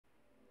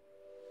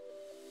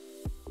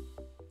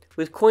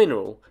With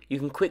Coinrule, you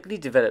can quickly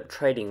develop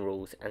trading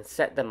rules and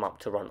set them up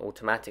to run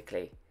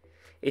automatically.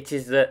 It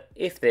is the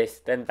if this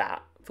then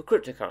that for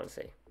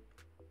cryptocurrency.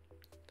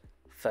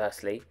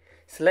 Firstly,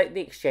 select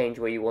the exchange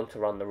where you want to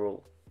run the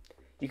rule.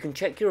 You can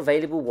check your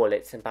available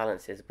wallets and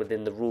balances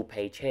within the rule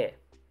page here.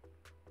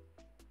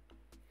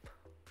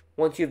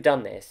 Once you've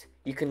done this,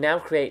 you can now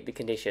create the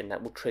condition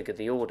that will trigger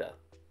the order.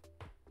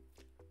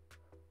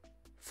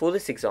 For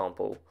this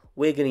example,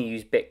 we're going to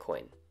use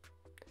Bitcoin.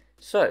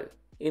 So,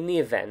 in the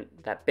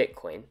event that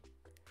Bitcoin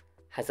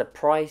has a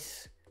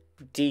price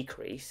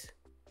decrease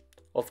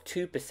of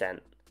 2%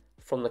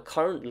 from the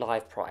current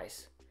live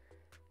price,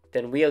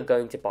 then we are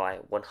going to buy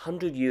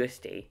 100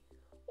 USD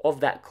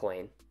of that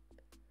coin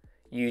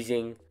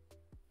using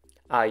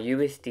our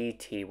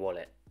USDT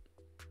wallet.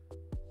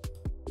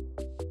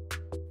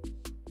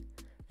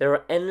 There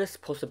are endless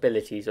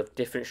possibilities of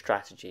different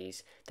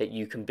strategies that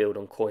you can build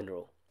on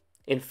Coinrule.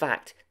 In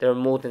fact, there are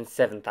more than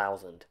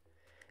 7,000.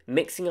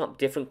 Mixing up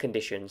different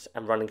conditions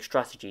and running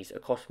strategies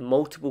across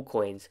multiple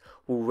coins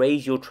will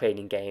raise your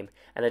trading game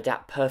and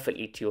adapt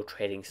perfectly to your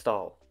trading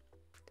style.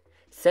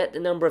 Set the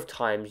number of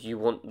times you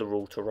want the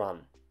rule to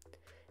run.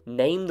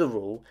 Name the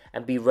rule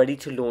and be ready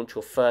to launch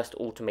your first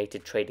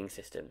automated trading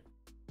system.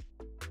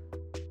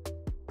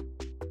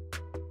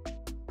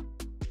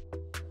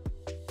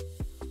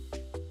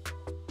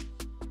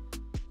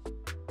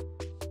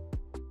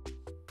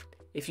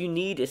 If you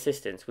need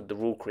assistance with the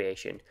rule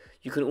creation,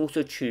 you can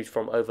also choose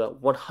from over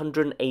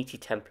 180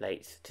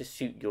 templates to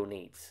suit your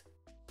needs.